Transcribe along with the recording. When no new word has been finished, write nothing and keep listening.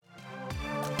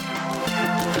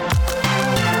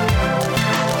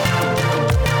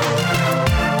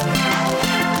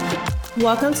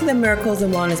Welcome to the Miracles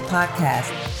and Wellness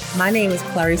Podcast. My name is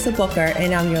Clarissa Booker,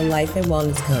 and I'm your life and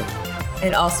wellness coach,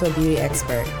 and also a beauty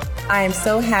expert. I am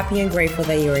so happy and grateful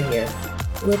that you are here.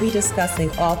 We'll be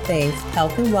discussing all things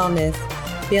health and wellness,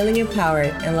 feeling empowered,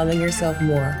 and loving yourself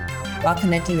more, while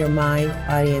connecting your mind,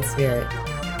 body, and spirit.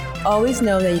 Always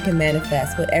know that you can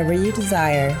manifest whatever you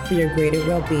desire for your greater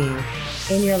well-being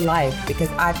in your life, because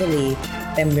I believe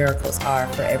that miracles are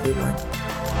for everyone.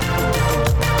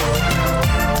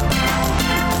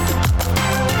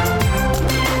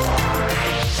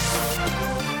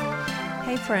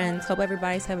 Hey friends, hope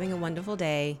everybody's having a wonderful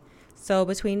day. So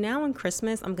between now and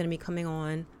Christmas, I'm going to be coming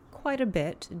on quite a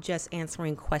bit, just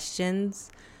answering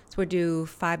questions. So we'll do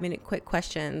 5-minute quick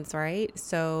questions, right?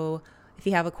 So if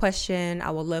you have a question, I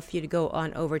would love for you to go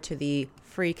on over to the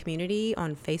free community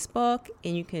on Facebook,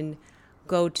 and you can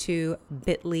go to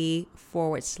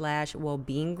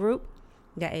bit.ly/wellbeing group.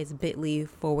 That is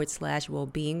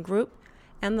bit.ly/wellbeing group.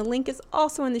 And the link is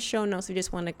also in the show notes. So you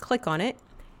just want to click on it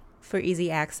for easy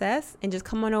access and just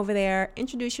come on over there,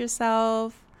 introduce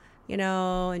yourself,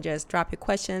 and just drop your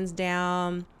questions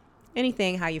down,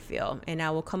 anything, how you feel. And I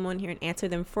will come on here and answer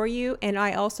them for you. And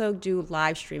I also do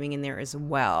live streaming in there as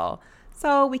well,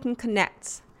 so we can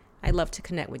connect. I love to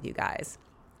connect with you guys.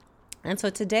 And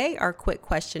so today our quick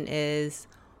question is,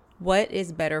 what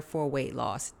is better for weight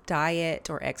loss, diet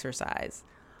or exercise?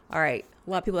 All right. A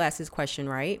lot of people ask this question,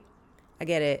 right? I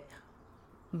get it.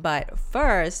 But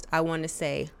first, I want to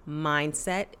say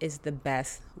mindset is the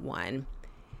best one.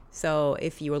 So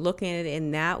if you were looking at it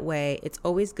in that way, it's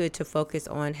always good to focus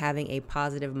on having a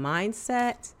positive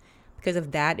mindset, because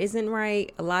if that isn't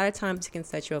right, a lot of times it can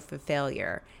set you up for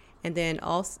failure. And then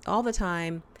all the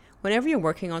time, whenever you're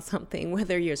working on something,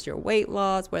 whether it's your weight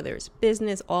loss, whether it's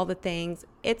business, all the things,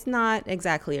 it's not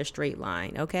exactly a straight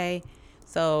line, okay?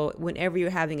 So whenever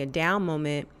you're having a down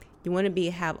moment, you want to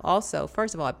have also,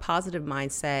 first of all, a positive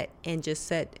mindset, and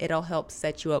it'll help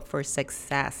set you up for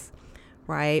success,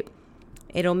 right?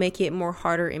 It'll make it more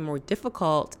harder and more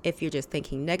difficult if you're just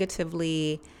thinking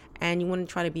negatively, and you want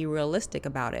to try to be realistic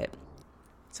about it.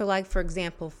 So like, for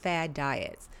example, fad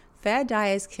diets. Fad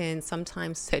diets can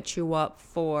sometimes set you up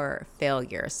for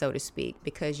failure, so to speak,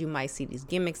 because you might see these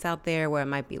gimmicks out there where it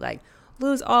might be like,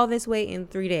 lose all this weight in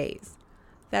 3 days.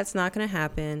 That's not going to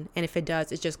happen. And if it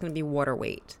does, it's just going to be water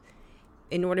weight.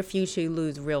 In order for you to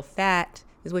lose real fat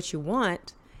is what you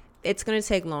want, it's going to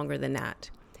take longer than that.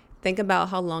 Think about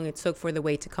how long it took for the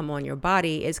weight to come on your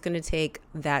body. It's going to take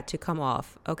that to come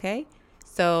off, okay?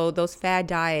 So those fad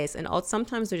diets, and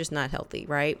sometimes they're just not healthy,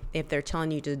 right? If they're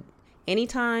telling you to,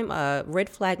 anytime a red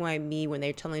flag might be when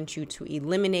they're telling you to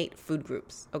eliminate food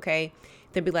groups, okay?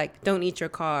 They'd be like, don't eat your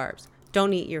carbs,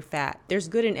 don't eat your fat. There's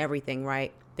good in everything,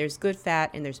 right? There's good fat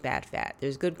and there's bad fat.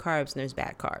 There's good carbs and there's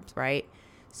bad carbs, right?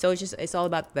 So it's all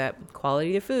about the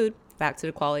quality of food, back to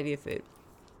the quality of food.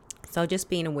 So just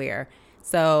being aware.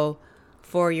 So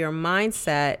for your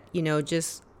mindset,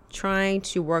 just trying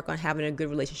to work on having a good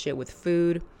relationship with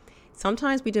food.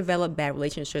 Sometimes we develop bad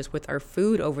relationships with our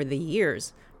food over the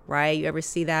years, right? You ever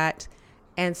see that?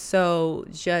 And so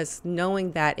just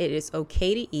knowing that it is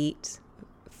okay to eat.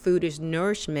 Food is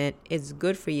nourishment. It's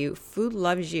good for you. Food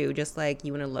loves you just like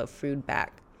you want to love food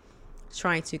back.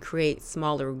 Trying to create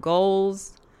smaller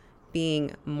goals,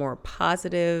 being more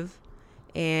positive,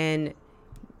 and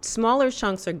smaller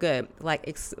chunks are good,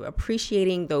 like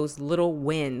appreciating those little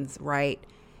wins, right?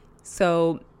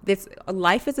 So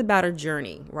life is about a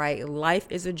journey, right? Life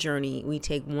is a journey. We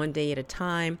take one day at a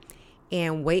time,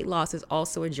 and weight loss is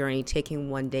also a journey, taking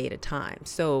one day at a time.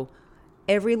 So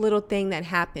every little thing that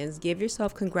happens, give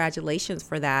yourself congratulations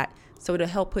for that. So it'll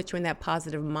help put you in that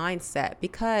positive mindset,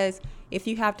 because if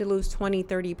you have to lose 20,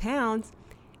 30 pounds,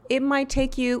 it might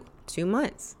take you 2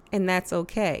 months, and that's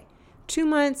okay. 2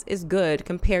 months is good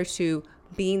compared to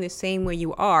being the same way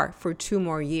you are for 2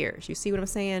 more years. You see what I'm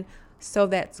saying? So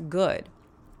that's good.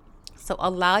 So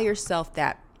allow yourself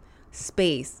that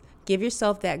space. Give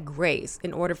yourself that grace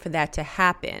in order for that to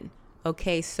happen.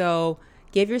 Okay, so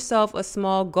give yourself a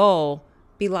small goal.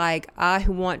 Be like, I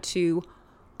want to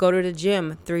go to the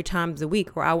gym 3 times a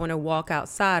week, or I want to walk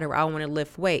outside, or I want to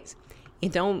lift weights. You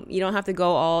don't have to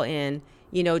go all in.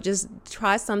 Just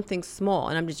try something small.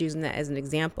 And I'm just using that as an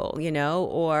example,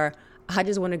 or I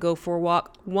just want to go for a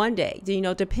walk one day.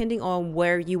 Depending on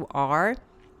where you are,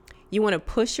 you want to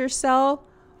push yourself,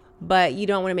 but you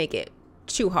don't want to make it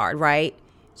too hard, right?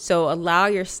 So allow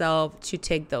yourself to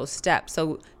take those steps.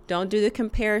 So don't do the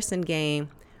comparison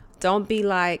game. Don't be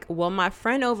like, well, my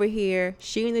friend over here,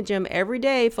 she in the gym every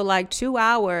day for like 2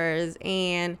 hours,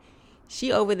 and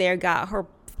she over there got her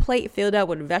plate filled up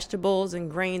with vegetables and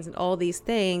grains and all these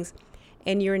things,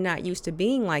 and you're not used to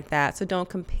being like that. So don't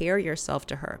compare yourself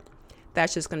to her.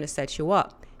 That's just going to set you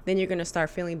up. Then you're going to start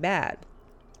feeling bad.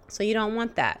 So you don't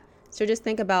want that. So just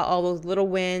think about all those little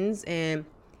wins and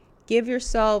give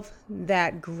yourself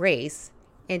that grace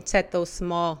and set those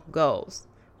small goals,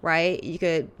 right? You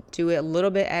could do it a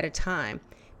little bit at a time.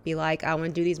 Be like, I want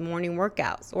to do these morning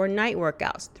workouts or night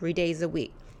workouts 3 days a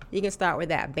week. You can start with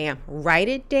that. Bam. Write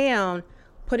it down.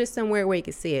 Put it somewhere where you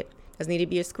can see it. Doesn't need to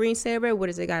be a screensaver. What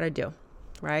does it got to do?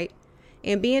 Right?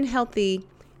 And being healthy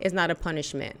is not a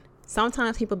punishment.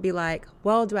 Sometimes people be like,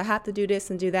 well, do I have to do this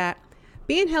and do that?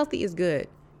 Being healthy is good.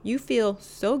 You feel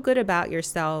so good about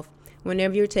yourself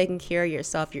whenever you're taking care of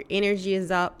yourself. Your energy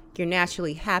is up. You're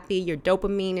naturally happy. Your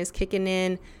dopamine is kicking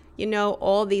in. You know,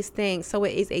 all these things. So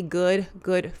it is a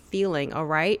good feeling. All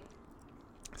right.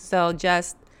 So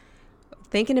just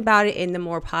thinking about it in the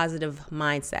more positive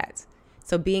mindset.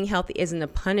 So being healthy isn't a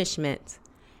punishment.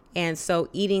 And so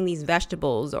eating these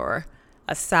vegetables or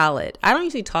a salad. I don't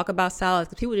usually talk about salads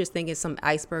because people just think it's some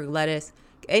iceberg lettuce.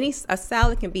 A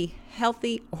salad can be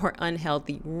healthy or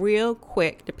unhealthy real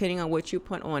quick, depending on what you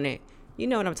put on it. You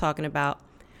know what I'm talking about.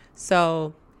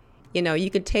 So, you know, you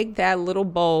could take that little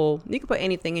bowl. You could put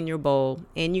anything in your bowl,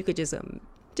 and you could just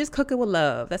cook it with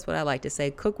love. That's what I like to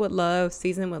say. Cook with love,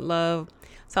 season with love.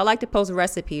 So I like to post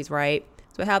recipes, right?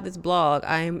 So I have this blog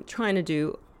I'm trying to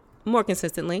do more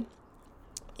consistently,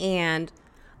 and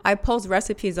I post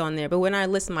recipes on there. But when I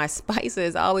list my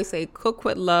spices, I always say cook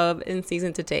with love and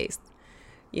season to taste.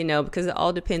 You know, because it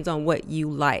all depends on what you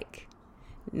like.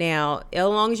 Now, as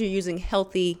long as you're using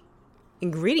healthy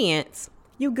ingredients,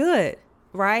 you're good,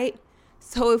 right?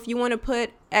 So if you want to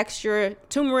put extra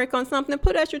turmeric on something,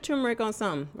 put extra turmeric on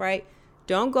something, right?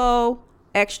 Don't go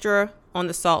extra on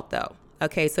the salt though.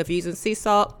 Okay, so if you're using sea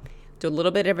salt, do a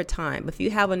little bit at a time. If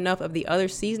you have enough of the other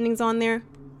seasonings on there,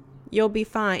 you'll be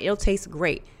fine. It'll taste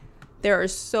great. There are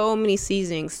so many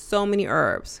seasonings, so many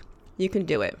herbs. You can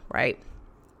do it, right?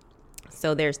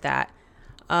 So there's that.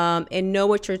 And know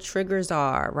what your triggers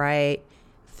are, right?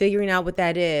 Figuring out what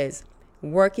that is,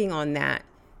 working on that,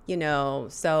 you know.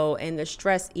 So, and the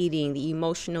stress eating, the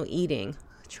emotional eating,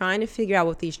 trying to figure out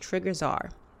what these triggers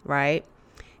are, right?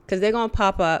 Because they're going to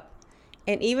pop up.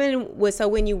 And so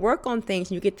when you work on things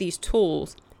and you get these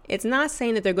tools, it's not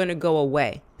saying that they're going to go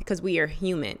away because we are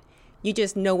human. You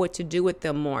just know what to do with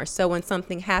them more. So when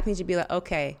something happens, you'd be like,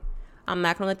 okay, I'm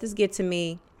not going to let this get to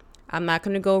me. I'm not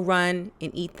going to go run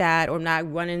and eat that, or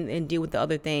not run and deal with the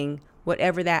other thing.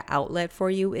 Whatever that outlet for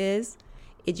you is,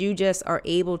 you just are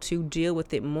able to deal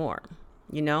with it more,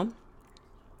 you know?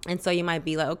 And so you might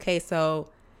be like, okay, so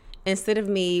instead of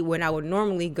me, when I would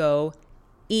normally go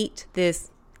eat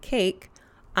this cake,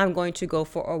 I'm going to go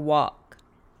for a walk.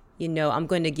 You know, I'm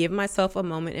going to give myself a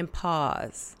moment and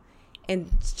pause and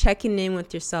checking in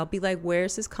with yourself. Be like, where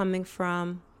is this coming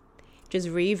from? Just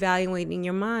reevaluating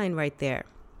your mind right there.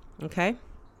 Okay.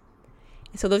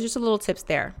 So those are just a little tips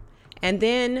there. And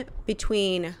then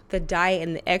between the diet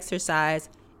and the exercise,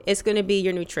 it's going to be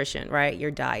your nutrition, right? Your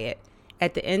diet.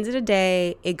 At the end of the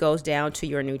day, it goes down to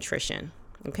your nutrition.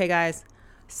 Okay, guys.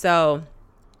 So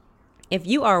if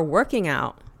you are working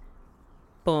out,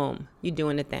 boom, you're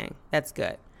doing the thing. That's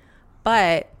good.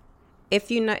 But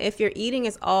if your eating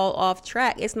is all off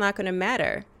track, it's not going to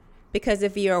matter. Because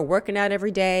if you're working out every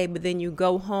day, but then you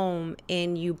go home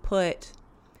and you put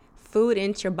food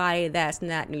into your body that's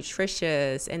not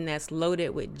nutritious and that's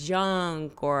loaded with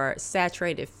junk or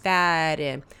saturated fat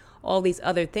and all these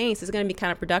other things, it's going to be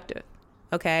counterproductive.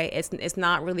 Okay, it's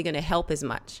not really going to help as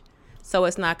much, so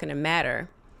it's not going to matter.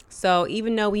 So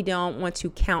even though we don't want to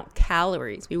count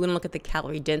calories, we want to look at the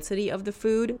calorie density of the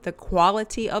food, the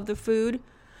quality of the food.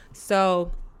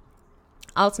 So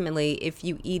ultimately, if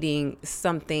you eating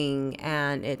something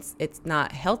and it's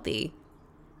not healthy,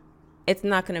 it's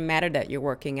not going to matter that you're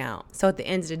working out. So at the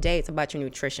end of the day, it's about your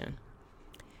nutrition.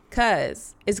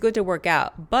 Because it's good to work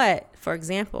out. But, for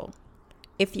example,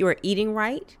 if you are eating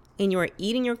right and you are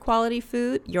eating your quality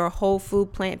food, your whole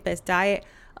food, plant-based diet,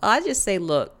 I just say,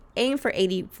 look, aim for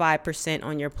 85%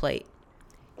 on your plate.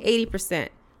 80%,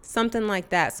 something like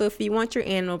that. So if you want your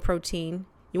animal protein,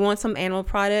 you want some animal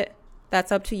product,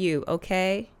 that's up to you,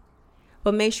 okay?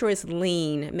 But make sure it's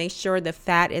lean. Make sure the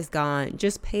fat is gone.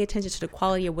 Just pay attention to the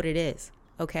quality of what it is,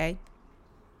 okay?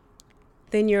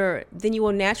 Then you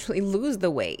will naturally lose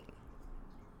the weight.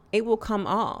 It will come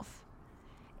off.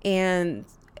 And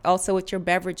also with your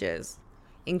beverages,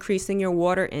 increasing your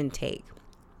water intake.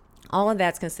 All of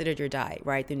that's considered your diet,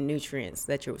 right? The nutrients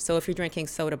so if you're drinking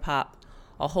soda pop,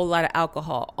 a whole lot of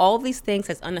alcohol, all these things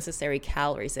has unnecessary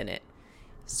calories in it.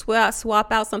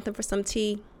 Swap out something for some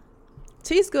tea.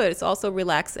 Tea is good. It's also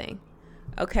relaxing.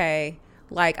 Okay.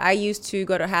 Like, I used to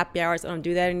go to happy hours. I don't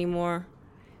do that anymore.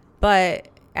 But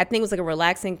I think it was like a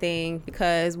relaxing thing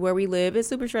because where we live is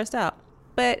super stressed out.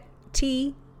 But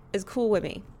tea is cool with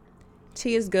me.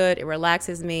 Tea is good. It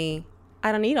relaxes me.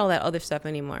 I don't need all that other stuff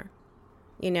anymore.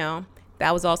 You know,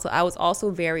 I was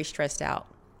also very stressed out.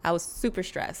 I was super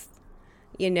stressed.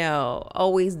 You know,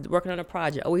 always working on a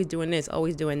project, always doing this,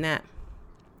 always doing that.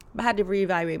 But I had to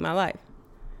reevaluate my life.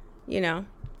 You know,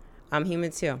 I'm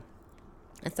human too.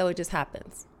 And so it just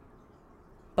happens.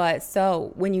 But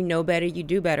so when you know better, you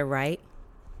do better, right?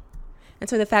 And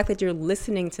so the fact that you're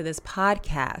listening to this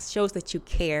podcast shows that you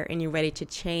care and you're ready to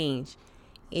change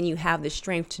and you have the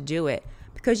strength to do it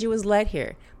because you was led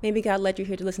here. Maybe God led you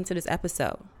here to listen to this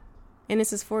episode. And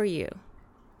this is for you.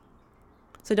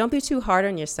 So don't be too hard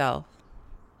on yourself.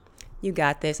 You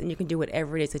got this and you can do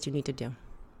whatever it is that you need to do.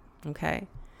 Okay?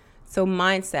 So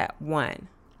mindset, 1.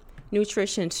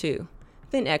 Nutrition, 2.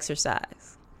 Then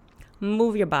exercise.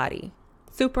 Move your body.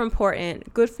 Super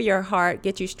important. Good for your heart.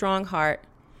 Get you strong heart.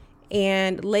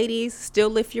 And ladies, still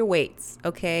lift your weights,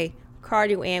 okay?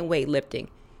 Cardio and weightlifting.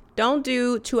 Don't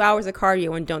do 2 hours of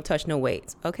cardio and don't touch no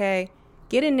weights, okay?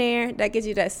 Get in there. That gives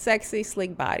you that sexy,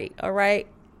 sleek body, all right?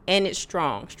 And it's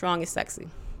strong. Strong is sexy,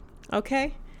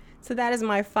 okay? So that is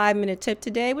my 5-minute tip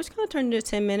today, which kind of turned into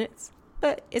 10 minutes,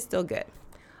 but it's still good.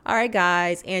 All right,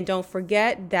 guys, and don't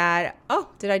forget that,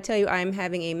 did I tell you I'm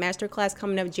having a masterclass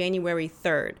coming up January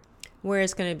 3rd, where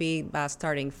it's going to be about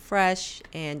starting fresh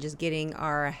and just getting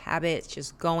our habits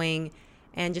just going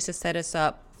and just to set us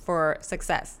up for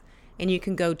success. And you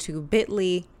can go to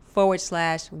bit.ly/wellness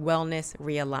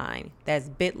realign. That's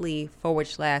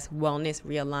bit.ly/wellness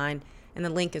realign. And the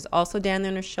link is also down there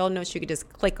in the show notes. You can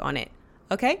just click on it.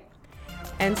 Okay?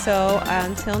 And so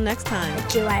until next time.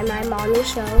 Did you like my mommy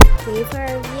show? Leave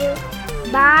a review.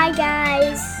 Bye,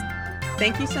 guys.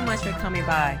 Thank you so much for coming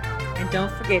by. And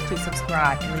don't forget to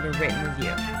subscribe and leave a written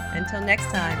review. Until next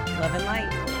time, love and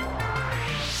light.